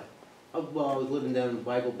God. Well, I was living down in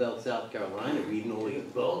Bible Belt, South Carolina, reading all these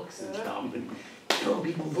books and stuff, and telling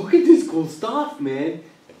people, look at this cool stuff, man.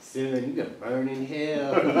 Soon you got burn in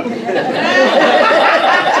hell.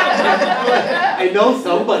 I know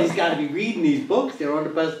somebody's got to be reading these books. They're on the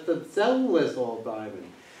bestseller list all the time. And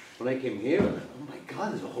when I came here, I was like, oh my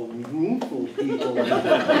God, there's a whole room full of people. I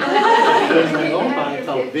was like, oh my, I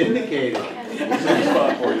felt vindicated.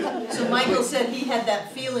 so Michael said he had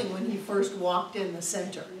that feeling when he first walked in the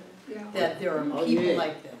center, that there are Oh, people yeah.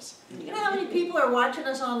 like this. You know how many people are watching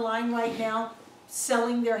us online right now,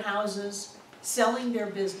 selling their houses, selling their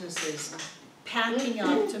businesses, packing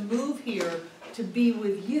up to move here to be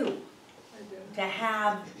with you, to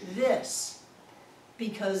have this,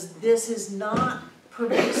 because this is not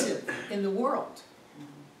pervasive in the world.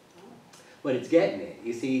 But it's getting it.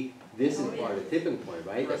 You see, this is part of the tipping point,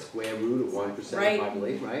 right? The square root of 1% of the Right.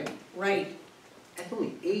 population, right? Right. That's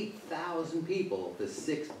only 8,000 people for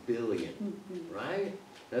 6 billion, right?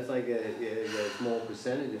 That's like a small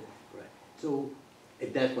percentage. Right. So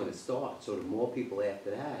that's when it starts. So the more people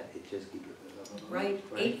after that, it just keeps. Right.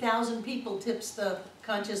 8,000 people tips the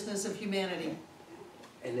consciousness of humanity.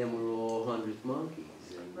 And then we're all hundreds monkeys.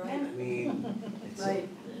 And, Right. I mean, it's Right.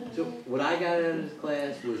 so what I got out of this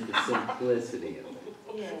class was the simplicity of it.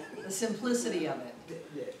 Yeah. The simplicity of it.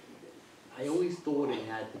 I always thought it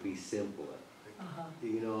had to be simpler. Uh-huh.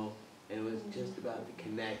 You know, and it was just about the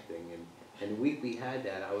connecting. And the week we had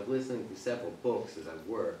that, I was listening to several books as I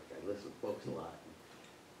worked. I listen to books a lot.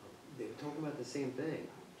 They were talking about the same thing.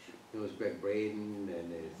 It was Greg Braden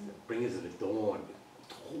and his Bringers of the Dawn.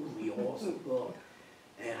 Totally awesome book.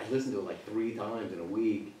 And I listened to it like 3 times in a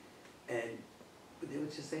week. But they were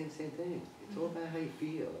just saying the same thing. It's all about how you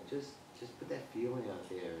feel. Just put that feeling out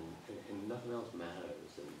there, and nothing else matters.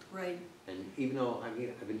 Right. And even though, I mean,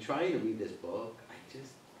 I've been trying to read this book, it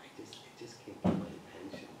just can't get my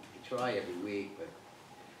attention. I try every week, but,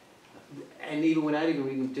 and even without even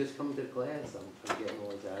reading, just coming to the class, I'm getting all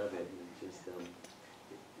this out of it, and it's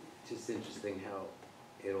just interesting how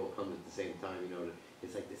it all comes at the same time, you know,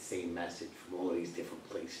 it's like the same message from all these different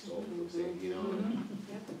places, all the same, you know.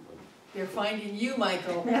 They're finding you,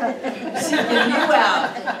 Michael. Seeking you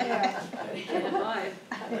out.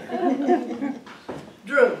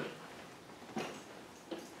 Drew.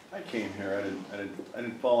 I came here, I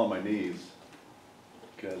didn't fall on my knees,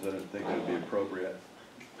 because I didn't think it would be appropriate.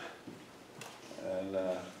 And,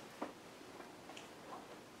 all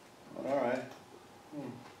right,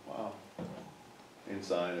 wow.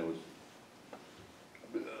 Inside it was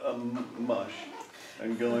a mush,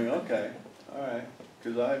 and going, okay, all right,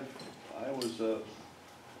 because I was a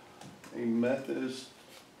Methodist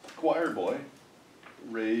choir boy,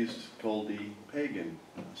 raised Goldie pagan,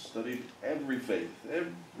 studied every faith,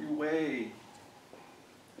 every way.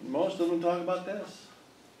 And most of them talk about this.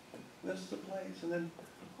 This is the place, and then,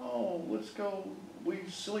 oh, let's go. We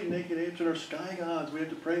silly naked apes and our sky gods. We have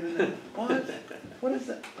to pray to them. What? What is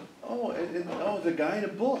that? Oh, it's a guy in a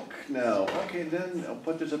book now. Okay, then,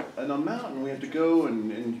 but there's a mountain. We have to go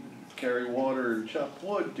and carry water and chop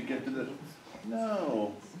wood to get to the.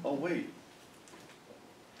 No. Oh, wait.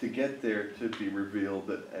 To get there, to be revealed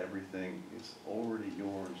that everything is already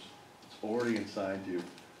yours. It's already inside you.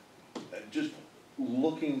 Just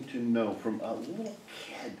looking to know from a little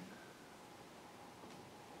kid.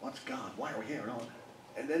 What's God? Why are we here?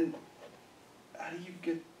 And then, how do you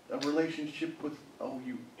get a relationship with, oh,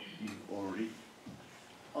 you already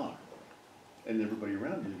are. And everybody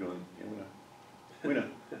around you is going, yeah, we know.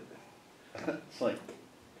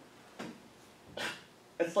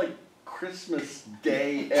 It's like Christmas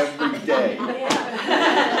Day every day.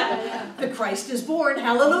 The Christ is born,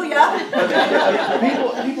 hallelujah.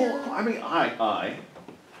 People, I mean, I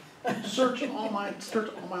search all my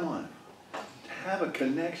life to have a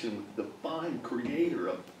connection with the divine creator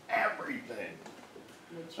of everything.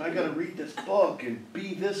 I gotta read this book and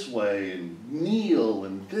be this way and kneel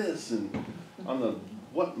and this and on the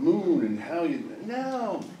what moon and how you,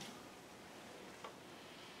 no.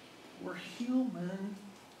 We're human.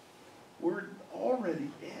 We're already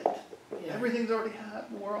it. Yeah. Everything's already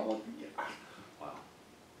happened, we're all, yeah. Wow.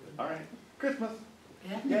 All right, Christmas.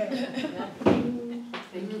 Yeah. Yeah.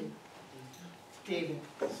 Thank you. David?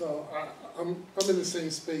 So I'm in the same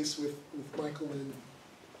space with Michael and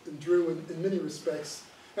Drew in many respects.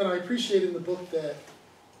 And I appreciate in the book that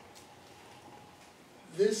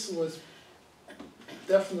this was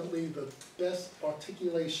definitely the best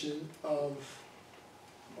articulation of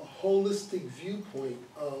a holistic viewpoint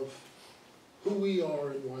of who we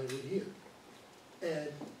are and why we're here. And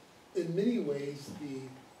in many ways, the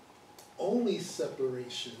only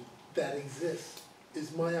separation that exists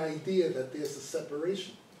is my idea that there's a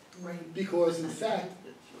separation. Right. Because in fact,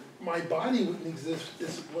 my body wouldn't exist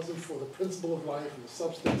if it wasn't for the principle of life and the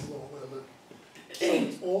substance and all that other. So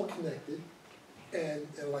it's all connected. And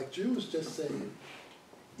like Drew was just saying,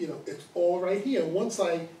 you know, it's all right here. Once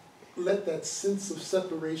I let that sense of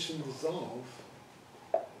separation dissolve,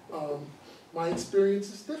 my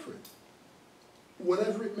experience is different,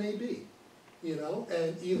 whatever it may be, you know,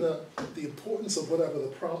 and either the importance of whatever the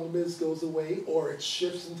problem is goes away, or it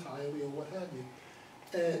shifts entirely, or what have you.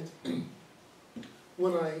 And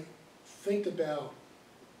when I think about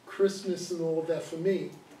Christmas and all of that, for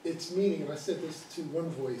me, its meaning, and I said this to one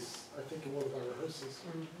voice, I think in one of our rehearsals,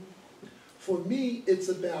 for me, it's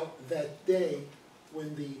about that day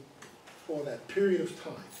when or that period of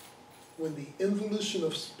time, when the involution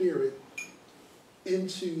of spirit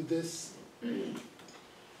into this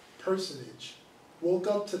personage woke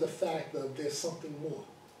up to the fact that there's something more,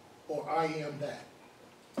 or I am that.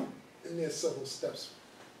 And there's several steps,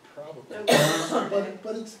 probably.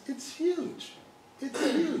 but it's huge. It's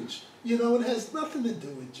huge. You know, it has nothing to do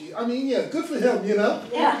with G. I mean, yeah, good for him, you know?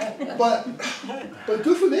 Yeah. But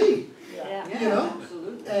good for me. Yeah. You know?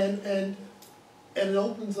 Absolutely. And it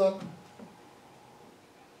opens up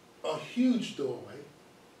a huge doorway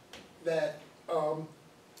that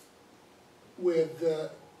where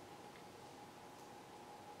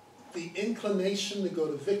the inclination to go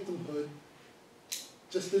to victimhood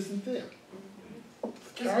just isn't there.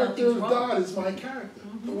 The character of God is my character.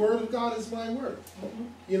 The word of God is my word.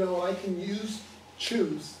 You know, I can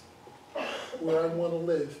choose where I want to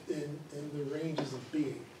live in the ranges of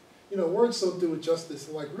being. You know, words don't do it justice.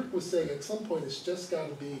 And like Rick was saying, at some point it's just got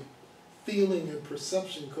to be feeling and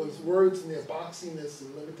perception, because words and their boxiness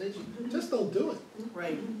and limitation just don't do it.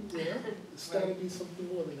 Right. You know, it's got to be something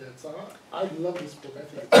more than that. So I love this book. I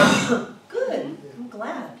think it's Good. Yeah. I'm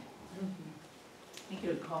glad. Make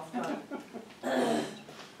it a cough drop.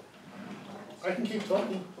 I can keep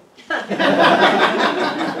talking.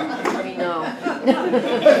 We know.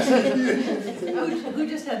 Who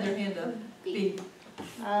just had their hand up? B.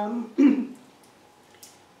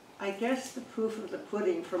 I guess the proof of the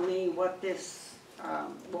pudding for me, what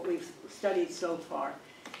we've studied so far,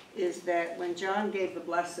 is that when John gave the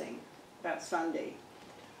blessing that Sunday,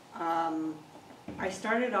 I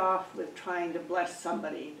started off with trying to bless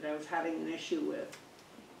somebody that I was having an issue with.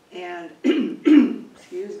 And,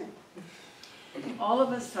 excuse me, all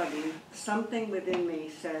of a sudden, something within me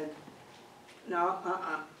said, no,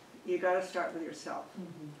 you gotta start with yourself.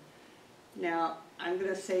 Now, I'm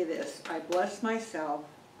gonna say this, I bless myself,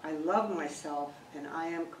 I love myself, and I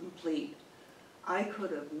am complete. I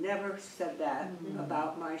could have never said that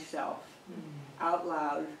about myself out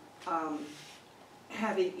loud,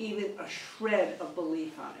 having even a shred of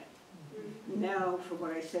belief on it. Now, for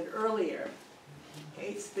what I said earlier,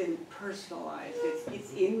 it's been personalized,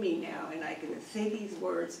 it's in me now, and I can say these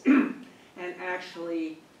words and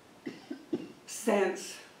actually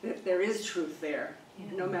sense that there is truth there,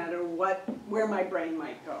 no matter where my brain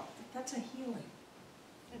might go. That's a healing.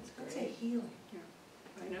 That's a healing. Yeah,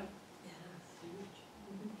 I know.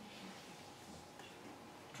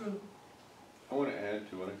 True. I want to add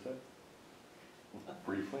to what I said,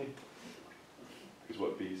 briefly, because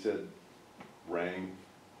what B said rang.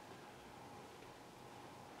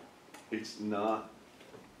 It's not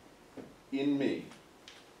in me.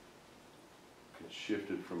 It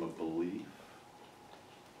shifted from a belief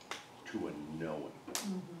to a knowing.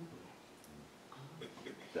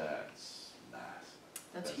 That's massive.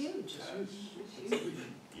 That's huge. That's huge.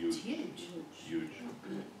 It's huge. Huge.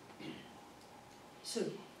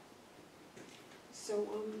 Sue. So,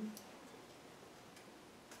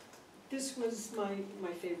 this was my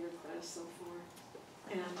favorite class so far,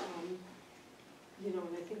 and, you know,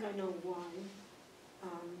 and I think I know why.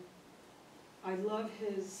 I love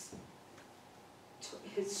his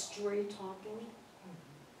straight talking,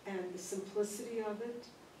 and the simplicity of it,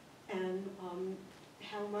 and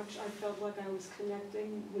how much I felt like I was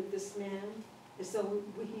connecting with this man, as though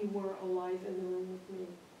he were alive in the room with me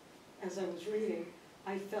as I was reading.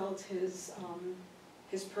 I felt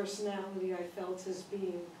his personality I felt as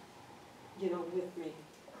being, with me.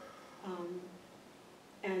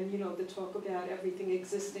 And, the talk about everything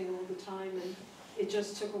existing all the time, and it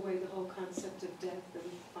just took away the whole concept of death and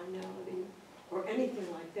finality or anything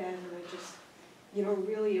like that, and I just,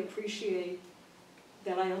 really appreciate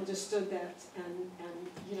that I understood that, and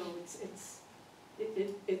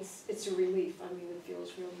it's a relief. I mean, it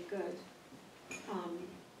feels really good.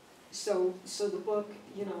 So the book,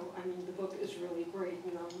 the book is really great,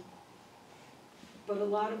 But a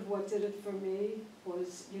lot of what did it for me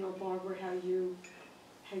was, Barbara, how you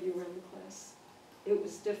ran the class. It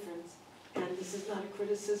was different, and this is not a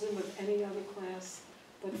criticism of any other class,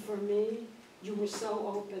 but for me, you were so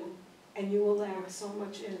open, and you allowed so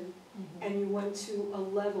much in, and you went to a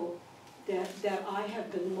level that I have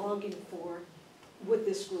been longing for with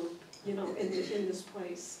this group, in this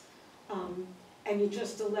place. And you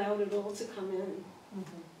just allowed it all to come in.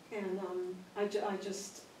 And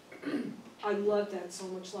I loved that so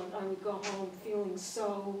much. Like, I would go home feeling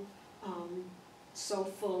so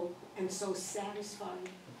full and so satisfied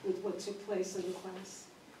with what took place in the class.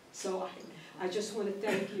 So I just want to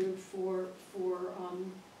thank you for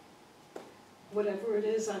whatever it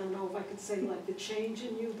is. I don't know if I could say like the change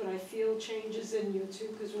in you, but I feel changes in you too,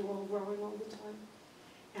 because we're all growing all the time.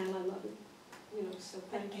 And I love it. So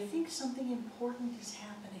thank you. I think something important is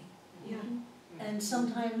happening. Yeah. And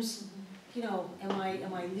sometimes, am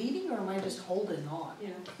I leading or am I just holding on?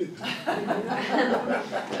 Yeah.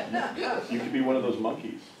 You could be one of those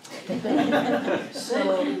monkeys. So,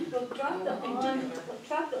 Well, drop the on,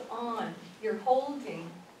 drop the on. You're holding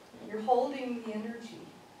the energy.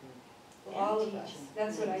 For all of us.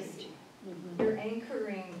 That's what I see. You're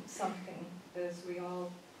anchoring something as we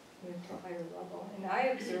all move to a higher level. And I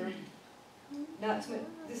observed,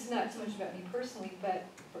 this is not so much about me personally, but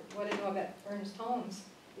what I know about Ernest Holmes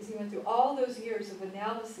is he went through all those years of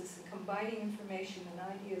analysis and combining information and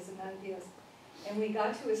ideas. And when he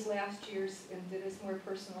got to his last years and did his more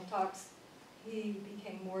personal talks, he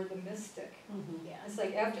became more the mystic. Yeah. It's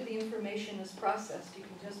like after the information is processed, you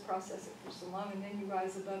can just process it for so long, and then you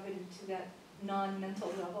rise above it into that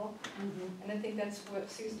non-mental level. And I think that's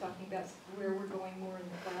what Sue's talking about, where we're going more in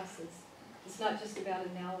the classes. It's not just about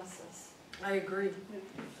analysis. I agree.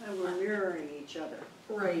 And we're mirroring each other.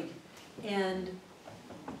 Right. And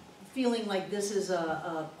feeling like this is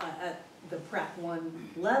at the Prac 1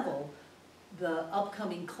 level, the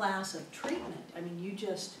upcoming class of treatment. I mean, you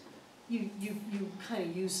kind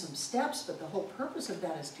of use some steps, but the whole purpose of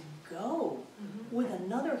that is to go with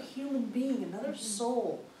another human being, another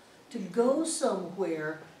soul, to go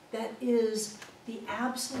somewhere that is the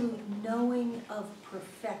absolute knowing of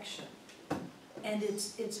perfection. And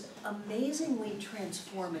it's amazingly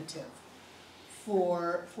transformative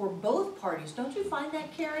for both parties. Don't you find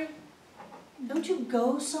that, Carrie? Don't you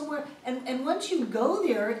go somewhere? And once you go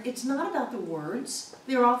there, it's not about the words.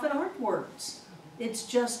 There often aren't words. It's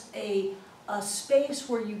just a space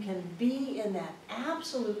where you can be in that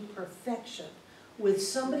absolute perfection with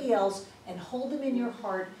somebody else and hold them in your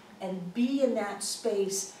heart and be in that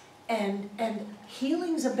space, and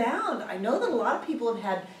healings abound. I know that a lot of people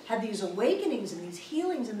have had these awakenings and these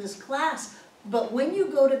healings in this class, but when you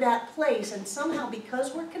go to that place, and somehow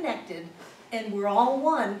because we're connected and we're all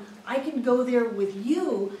one, I can go there with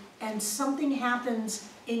you and something happens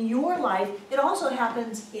in your life. It also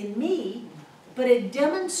happens in me, but it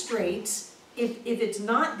demonstrates, if it's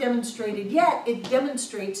not demonstrated yet, it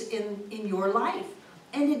demonstrates in your life.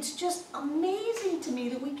 And it's just amazing to me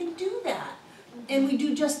that we can do that. And we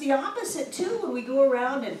do just the opposite too, when we go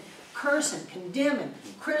around and curse and condemn and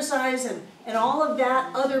criticize and all of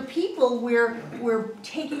that other people, we're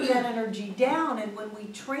taking that energy down. And when we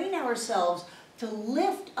train ourselves to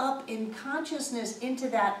lift up in consciousness into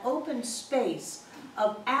that open space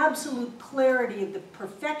of absolute clarity of the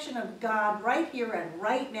perfection of God right here and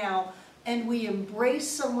right now, and we embrace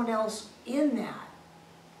someone else in that,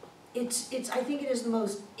 I think it is the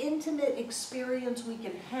most intimate experience we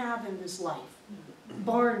can have in this life,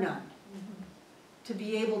 bar none. To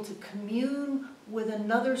be able to commune with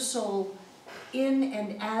another soul in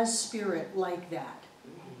and as spirit like that.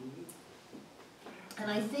 And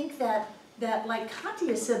I think that like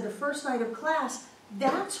Katya said the first night of class,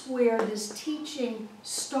 that's where this teaching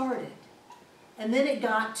started. And then it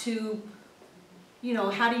got to,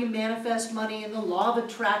 how do you manifest money and the law of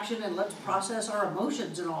attraction, and let's process our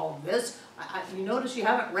emotions and all of this. You notice you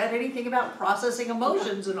haven't read anything about processing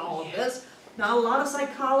emotions and all of this. Not a lot of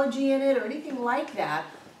psychology in it or anything like that.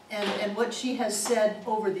 And what she has said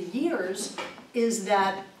over the years is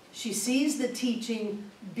that she sees the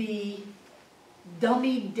teaching be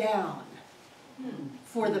dummied down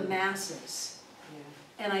for the masses.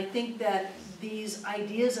 And I think that these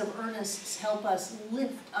ideas of Ernest's help us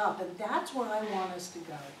lift up, and that's where I want us to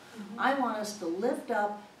go. I want us to lift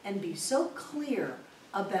up and be so clear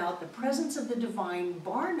about the presence of the divine,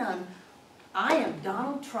 bar none. I am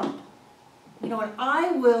Donald Trump. You know, and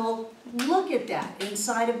I will look at that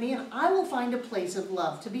inside of me, and I will find a place of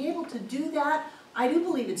love. To be able to do that, I do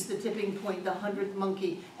believe it's the tipping point, the 100th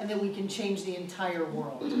monkey, and then we can change the entire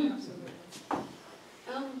world.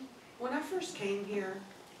 When I first came here,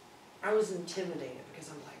 I was intimidated because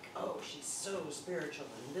I'm like, oh, she's so spiritual,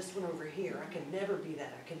 and this one over here, I could never be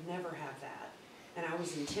that, I could never have that. And I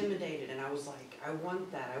was intimidated, and I was like, I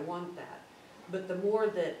want that, I want that. But the more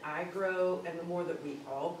that I grow, and the more that we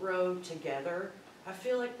all grow together, I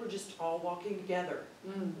feel like we're just all walking together.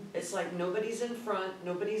 It's like nobody's in front,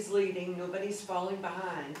 nobody's leading, nobody's falling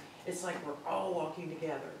behind. It's like we're all walking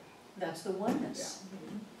together. That's the oneness.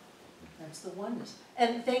 That's the oneness.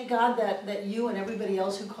 And thank God that you and everybody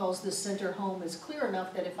else who calls this center home is clear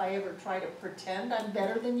enough that if I ever try to pretend I'm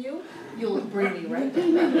better than you, you'll bring me right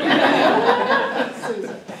back.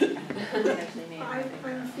 Susan.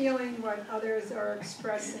 I'm feeling what others are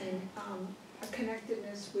expressing, a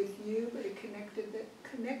connectedness with you, but a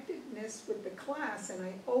connectedness with the class, and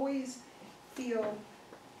I always feel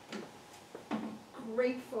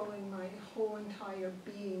grateful in my whole entire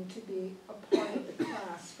being to be a part of the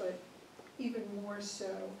class, but even more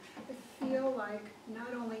so, I feel like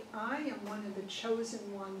not only I am one of the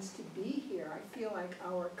chosen ones to be here, I feel like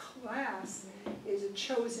our class is a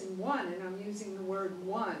chosen one, and I'm using the word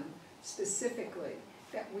one specifically,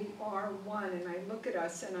 that we are one, and I look at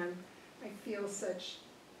us and I feel such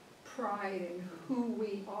pride in who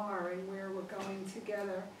we are and where we're going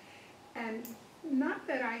together. And not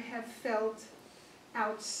that I have felt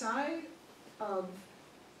outside of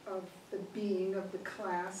the being of the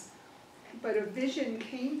class, but a vision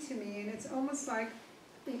came to me, and it's almost like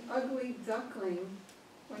the ugly duckling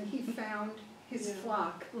when he found his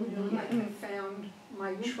flock, like I found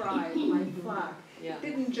my tribe, my flock. It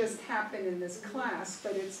didn't just happen in this class,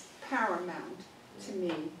 but it's paramount to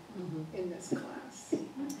me in this class.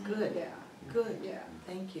 Good. Yeah. Good. Yeah.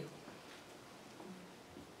 Thank you.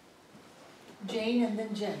 Jane and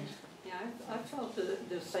then Jen. Yeah, I felt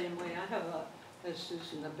the same way. I have as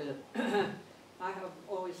Susan a bit, I have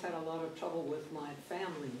always had a lot of trouble with my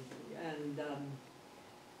family, and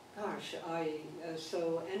gosh,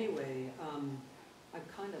 so anyway, I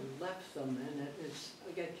kind of left them, and it's,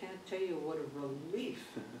 like, I can't tell you what a relief.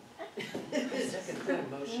 Second good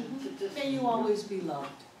emotion. May you always be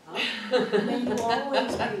loved. May you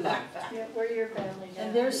always be loved. Yeah, we're your family now.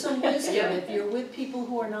 And there's some wisdom. If you're with people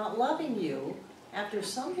who are not loving you, after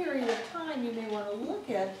some period of time, you may want to look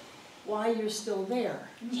at why you're still there.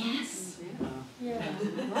 Yes. Yeah.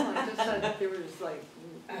 Well, I just said there was like,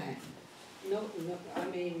 no, I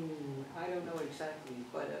mean, I don't know exactly,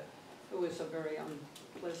 but it was a very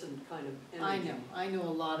unpleasant kind of energy. I know a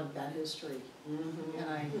lot of that history, and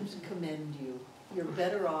I commend you. You're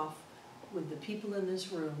better off with the people in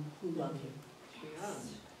this room who love you.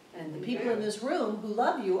 Yes. And the people in this room who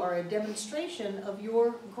love you are a demonstration of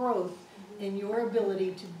your growth in your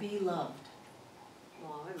ability to be loved.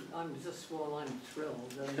 Well, I'm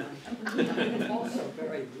thrilled, and I'm also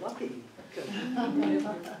very lucky, because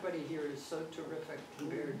everybody here is so terrific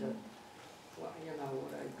compared to, well, you know,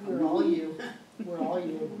 what I come. We're all you. We're all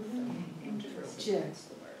you. Jen.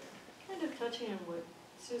 Kind of touching on what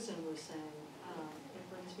Susan was saying, it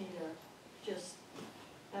brings me to just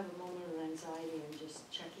have a moment of anxiety and just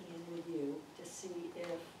checking in with you to see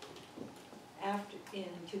if in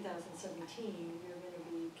 2017, you're going to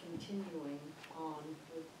be continuing on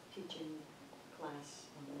with teaching class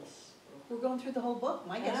on this book. We're going through the whole book.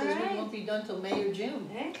 My guess All is right. we won't be done till May or June.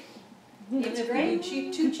 Hey? Even if we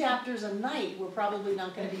do 2 chapters a night, we're probably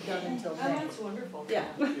not going to be done until Oh, May. that's wonderful. Yeah.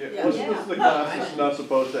 Yeah, wasn't the class is not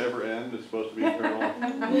supposed to ever end, it's supposed to be eternal?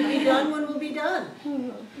 We'll be done when we'll be done.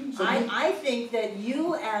 I think that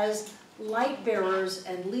you as light bearers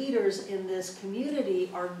and leaders in this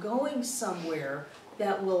community are going somewhere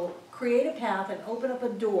that will create a path and open up a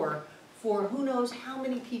door for who knows how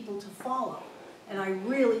many people to follow. And I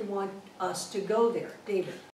really want us to go there. David.